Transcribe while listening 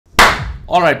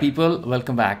Alright people,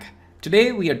 welcome back.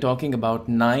 Today we are talking about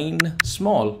 9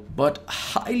 small but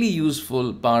highly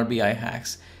useful Power BI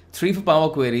hacks. 3 for Power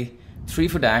Query, 3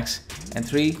 for DAX, and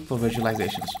 3 for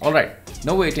visualizations. Alright,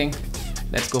 no waiting,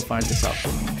 let's go find this out.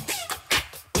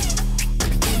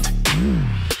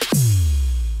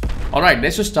 Alright,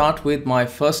 let's just start with my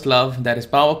first love, that is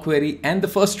Power Query, and the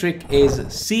first trick is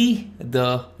see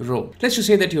the row. Let's just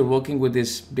say that you're working with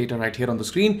this data right here on the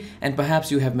screen and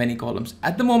perhaps you have many columns.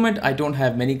 At the moment, I don't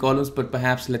have many columns, but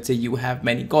perhaps let's say you have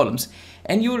many columns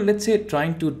and you're, let's say,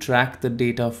 trying to track the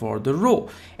data for the row,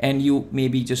 and you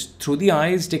maybe just through the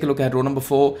eyes take a look at row number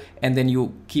 4 and then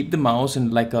you keep the mouse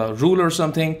in like a ruler or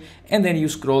something, and then you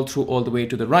scroll through all the way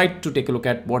to the right to take a look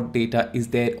at what data is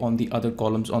there on the other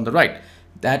columns on the right.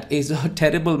 That is a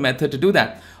terrible method to do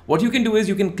that. What you can do is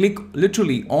you can click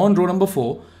literally on row number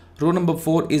 4. Row number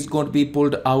 4 is going to be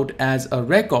pulled out as a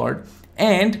record.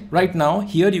 And right now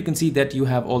here you can see that you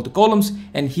have all the columns,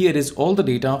 and here is all the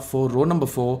data for row number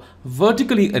 4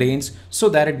 vertically arranged so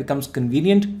that it becomes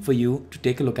convenient for you to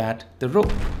take a look at the row.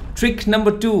 Trick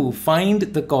number 2, find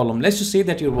the column. Let's just say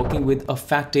that you're working with a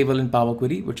fact table in Power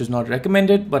Query, which is not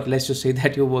recommended, but let's just say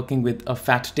that you're working with a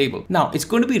fact table. Now it's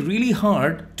going to be really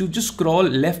hard to just scroll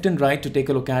left and right to take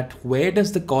a look at where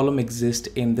does the column exist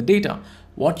in the data.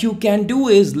 What you can do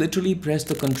is literally press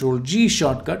the Ctrl+G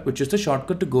shortcut, which is the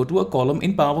shortcut to go to a column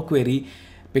in Power Query.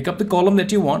 Pick up the column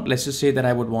that you want. Let's just say that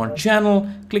I would want channel,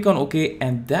 click on OK,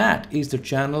 and that is the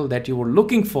channel that you were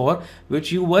looking for,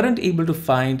 which you weren't able to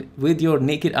find with your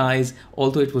naked eyes,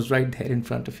 although it was right there in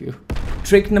front of you.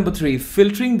 Trick number 3,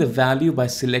 filtering the value by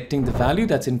selecting the value.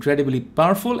 That's incredibly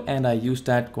powerful, and I used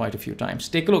that quite a few times.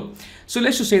 Take a look. So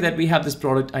let's just say that we have this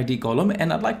product ID column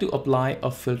and I'd like to apply a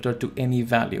filter to any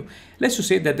value. Let's just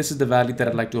say that this is the value that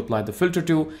I'd like to apply the filter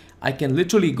to. I can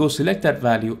literally go select that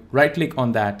value, right click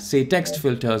on that, say text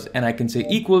filters, and I can say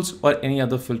equals or any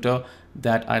other filter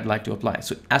that I'd like to apply.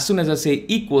 So as soon as I say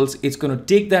equals, it's going to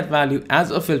take that value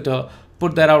as a filter,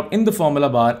 put that out in the formula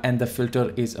bar, and the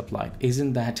filter is applied.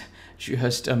 Isn't that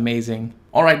just amazing?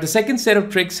 All right, the second set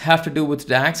of tricks have to do with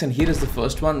DAX, and here is the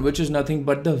first one, which is nothing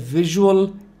but the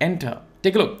visual enter.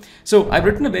 Take a look. So I've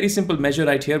written a very simple measure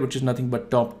right here, which is nothing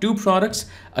but top 2 products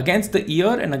against the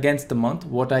year and against the month.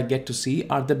 What I get to see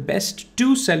are the best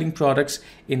 2 selling products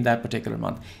in that particular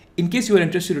month. In case you are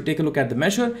interested to take a look at the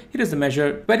measure, here is the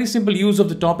measure. Very simple use of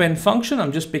the top end function.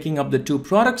 I'm just picking up the 2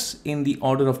 products in the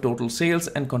order of total sales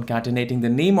and concatenating the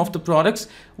name of the products,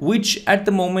 which at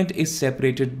the moment is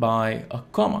separated by a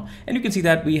comma. And you can see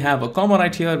that we have a comma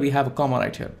right here, we have a comma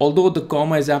right here. Although the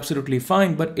comma is absolutely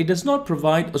fine, but it does not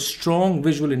provide a strong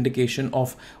visual indication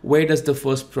of where does the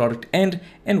first product end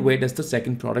and where does the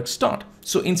second product start.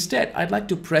 So instead, I'd like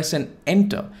to press an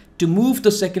enter to move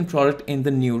the second product in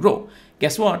the new row.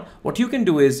 Guess what? What you can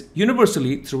do is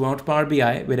universally throughout Power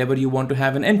BI, wherever you want to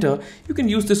have an enter, you can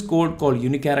use this code called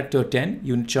unicharacter 10,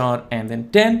 unichar and then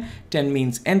 10. 10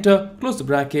 means enter, close the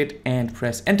bracket and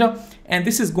press enter. And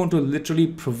this is going to literally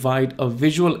provide a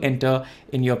visual enter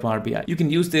in your Power BI. You can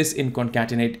use this in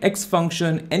concatenate X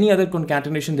function, any other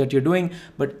concatenation that you're doing.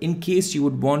 But in case you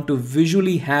would want to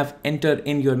visually have enter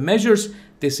in your measures,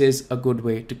 this is a good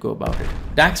way to go about it.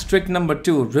 DAX trick number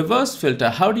 2, reverse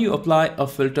filter. How do you apply a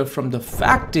filter from the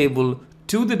fact table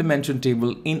to the dimension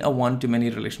table in a one-to-many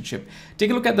relationship?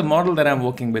 Take a look at the model that I'm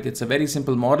working with. It's a very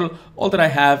simple model. All that I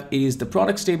have is the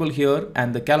products table here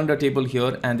and the calendar table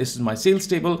here, and this is my sales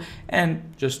table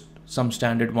and just some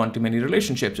standard one-to-many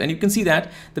relationships. And you can see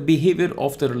that the behavior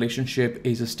of the relationship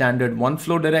is a standard one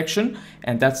flow direction,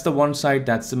 and that's the one side,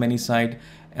 that's the many side.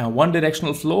 One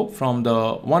directional flow from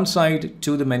the one side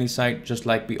to the many side, just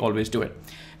like we always do it.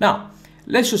 Now,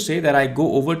 let's just say that I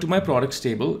go over to my products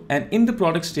table, and in the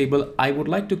products table, I would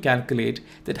like to calculate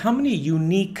that how many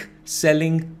unique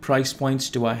selling price points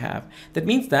do I have. That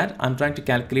means that I'm trying to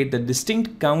calculate the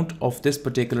distinct count of this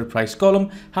particular price column.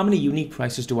 How many unique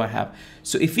prices do I have?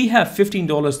 So if we have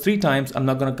 $15 3 times, I'm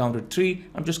not going to count it 3.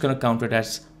 I'm just going to count it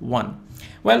as 1.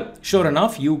 Well, sure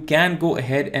enough, you can go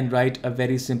ahead and write a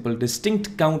very simple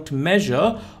distinct count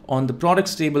measure on the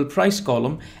products table price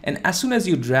column. And as soon as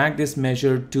you drag this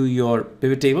measure to your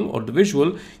pivot table or the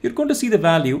visual, you're going to see the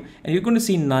value, and you're going to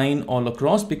see 9 all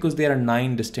across because there are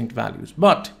 9 distinct values.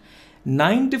 But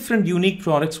 9 different unique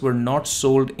products were not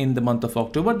sold in the month of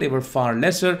October. They were far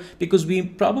lesser because we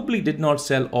probably did not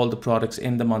sell all the products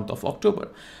in the month of October.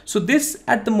 So this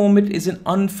at the moment is an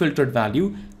unfiltered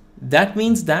value. That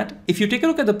means that if you take a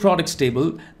look at the products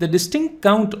table, the distinct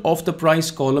count of the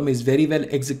price column is very well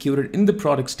executed in the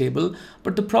products table.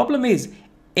 But the problem is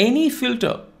any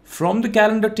filter from the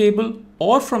calendar table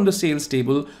or from the sales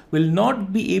table will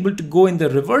not be able to go in the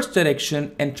reverse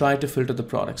direction and try to filter the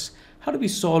products. How do we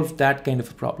solve that kind of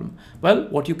a problem? Well,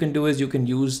 what you can do is you can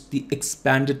use the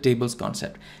expanded tables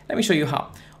concept. Let me show you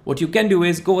how. What you can do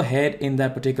is go ahead in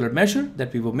that particular measure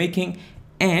that we were making,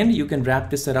 and you can wrap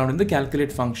this around in the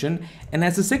calculate function. And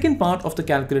as the second part of the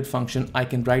calculate function, I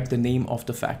can write the name of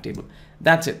the fact table.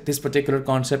 That's it. This particular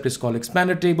concept is called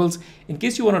expanded tables. In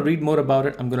case you want to read more about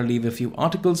it, I'm going to leave a few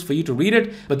articles for you to read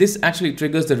it, but this actually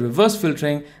triggers the reverse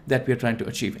filtering that we are trying to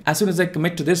achieve. As soon as I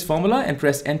commit to this formula and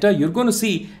press enter, you're going to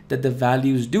see that the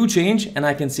values do change, and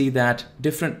I can see that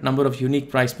different number of unique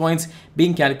price points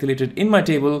being calculated in my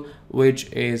table,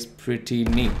 which is pretty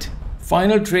neat.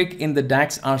 Final trick in the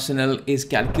DAX arsenal is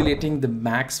calculating the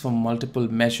max for multiple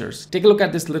measures. Take a look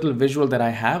at this little visual that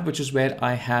I have, which is where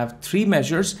I have 3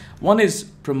 measures. One is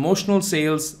promotional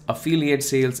sales, affiliate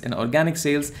sales, and organic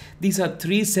sales. These are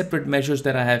 3 separate measures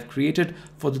that I have created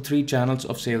for the 3 channels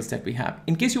of sales that we have.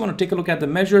 In case you want to take a look at the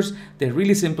measures, they're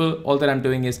really simple. All that I'm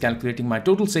doing is calculating my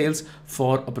total sales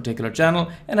for a particular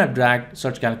channel, and I've dragged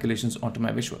such calculations onto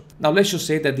my visual. Now let's just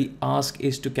say that the ask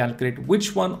is to calculate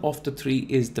which one of the 3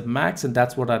 is the max, and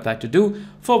that's what I'd like to do,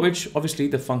 for which obviously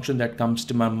the function that comes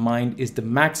to my mind is the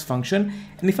max function.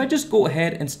 And if I just go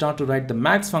ahead and start to write the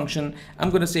max function, I'm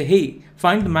going to say, hey,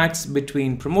 find the max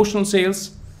between promotional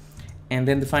sales, and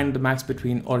then find the max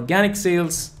between organic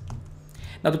sales.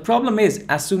 Now the problem is,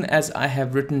 as soon as I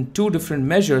have written 2 different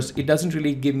measures, it doesn't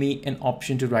really give me an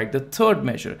option to write the third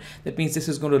measure. That means this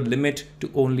is going to limit to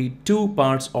only 2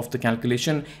 parts of the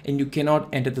calculation, and you cannot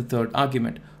enter the third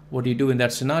argument. What do you do in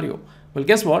that scenario? Well,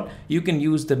 guess what? You can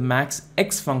use the max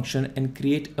x function and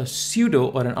create a pseudo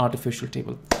or an artificial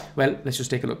table. Well, let's just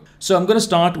take a look. So I'm going to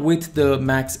start with the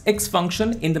max x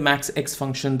function. In the max x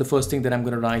function, the first thing that I'm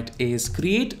going to write is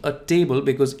create a table,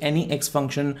 because any x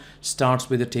function starts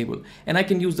with a table. And I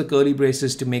can use the curly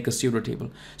braces to make a pseudo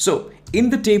table. So in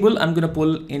the table, I'm going to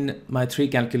pull in my 3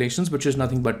 calculations, which is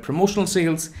nothing but promotional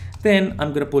sales. Then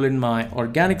I'm going to pull in my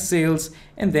organic sales,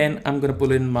 and then I'm going to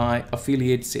pull in my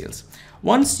affiliate sales.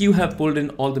 Once you have pulled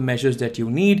in all the measures that you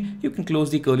need, you can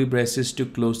close the curly braces to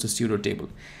close the pseudo table.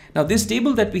 Now this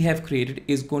table that we have created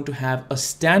is going to have a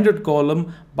standard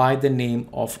column by the name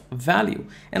of value.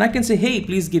 And I can say, hey,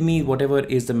 please give me whatever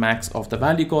is the max of the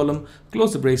value column,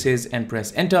 close the braces and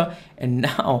press enter. And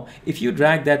now if you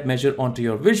drag that measure onto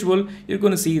your visual, you're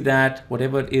going to see that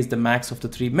whatever is the max of the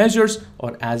 3 measures,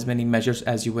 or as many measures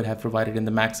as you would have provided in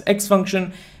the max x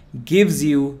function, gives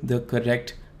you the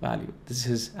correct value. This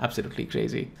is absolutely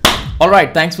crazy. All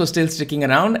right, thanks for still sticking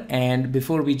around. And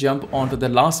before we jump on to the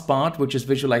last part, which is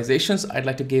visualizations, I'd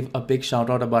like to give a big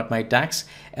shout out about my DAX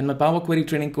and my Power Query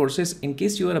training courses. In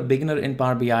case you are a beginner in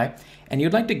Power BI and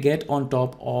you'd like to get on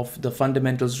top of the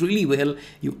fundamentals really well,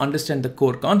 you understand the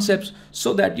core concepts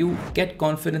so that you get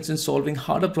confidence in solving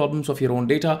harder problems of your own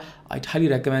data, I'd highly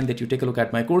recommend that you take a look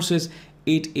at my courses.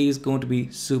 It is going to be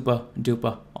super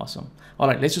duper awesome. All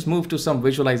right, let's just move to some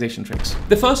visualization tricks.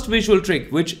 The first visual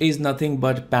trick, which is nothing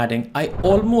but padding. I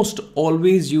almost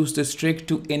always use this trick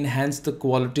to enhance the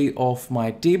quality of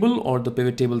my table or the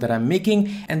pivot table that I'm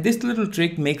making. And this little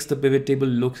trick makes the pivot table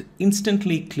look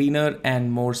instantly cleaner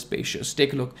and more spacious.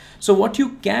 Take a look. So what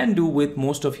you can do with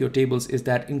most of your tables is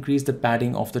that increase the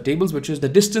padding of the tables, which is the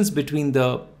distance between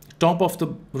the top of the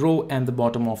row and the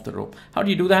bottom of the row. How do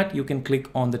you do that? You can click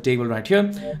on the table right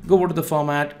here, go over to the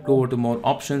format, go over to more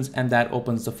options, and that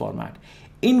opens the format,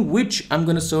 in which I'm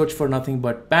going to search for nothing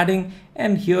but padding.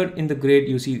 And here in the grid,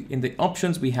 you see in the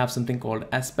options, we have something called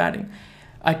as padding.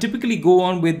 I typically go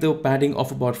on with the padding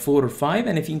of about 4 or 5.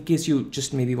 And if in case you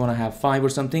just maybe want to have 5 or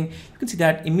something, you can see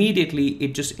that immediately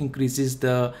it just increases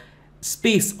the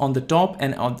space on the top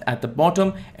and at the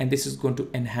bottom, and this is going to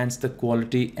enhance the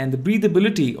quality and the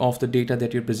breathability of the data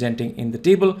that you're presenting in the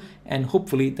table, and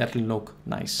hopefully that will look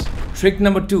nice. Trick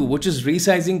number 2, which is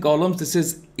resizing columns. This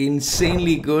is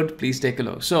insanely good. Please take a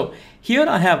look. So here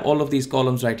I have all of these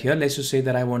columns right here. Let's just say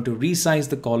that I want to resize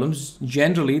the columns.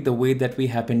 Generally, the way that we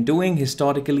have been doing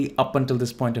historically up until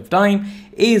this point of time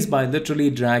is by literally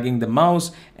dragging the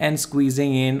mouse and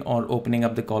squeezing in or opening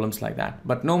up the columns like that.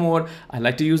 But no more. I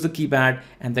like to use the keypad,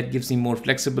 and that gives me more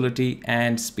flexibility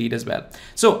and speed as well.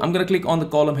 So I'm going to click on the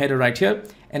column header right here.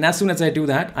 And as soon as I do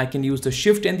that, I can use the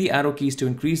shift and the arrow keys to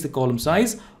increase the column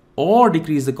size or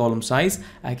decrease the column size.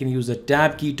 I can use the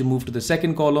tab key to move to the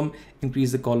second column,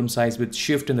 increase the column size with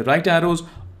shift and the right arrows,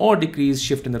 or decrease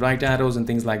shift and the right arrows and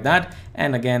things like that.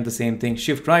 And again, the same thing,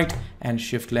 shift right and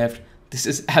shift left. This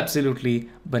is absolutely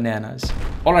bananas.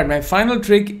 All right, my final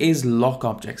trick is lock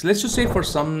objects. Let's just say for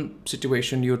some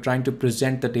situation you're trying to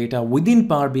present the data within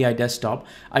Power BI desktop.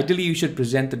 Ideally, you should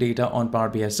present the data on Power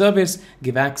BI service,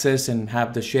 give access and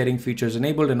have the sharing features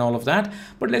enabled and all of that.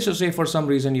 But let's just say for some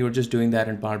reason you're just doing that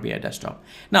in Power BI desktop.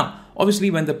 Now,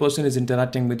 obviously when the person is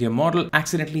interacting with your model,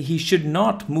 accidentally he should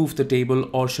not move the table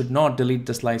or should not delete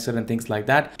the slicer and things like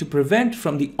that. To prevent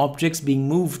from the objects being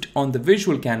moved on the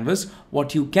visual canvas,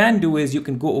 what you can do is you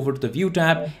can go over to the View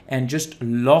tab and just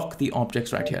lock the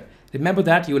objects right here. Remember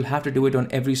that you will have to do it on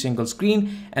every single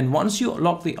screen, and once you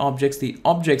lock the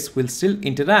objects will still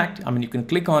interact. I mean, you can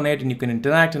click on it and you can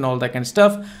interact and all that kind of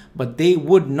stuff, but they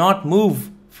would not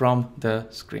move from the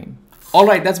screen. All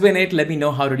right, that's been it. Let me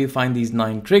know how did you find these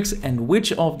 9 tricks and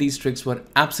which of these tricks were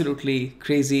absolutely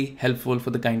crazy helpful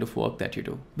for the kind of work that you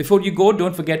do. Before you go,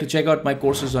 don't forget to check out my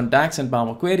courses on DAX and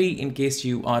Power Query in case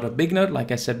you are a beginner, like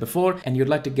I said before, and you'd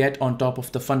like to get on top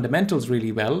of the fundamentals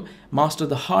really well, master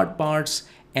the hard parts,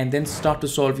 and then start to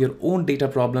solve your own data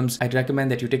problems. I'd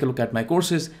recommend that you take a look at my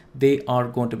courses. They are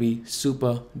going to be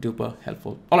super duper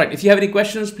helpful. All right, if you have any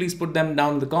questions, please put them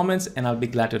down in the comments and I'll be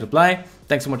glad to reply.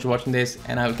 Thanks so much for watching this,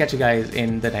 and I'll catch you guys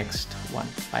in the next one.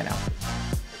 Bye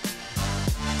now.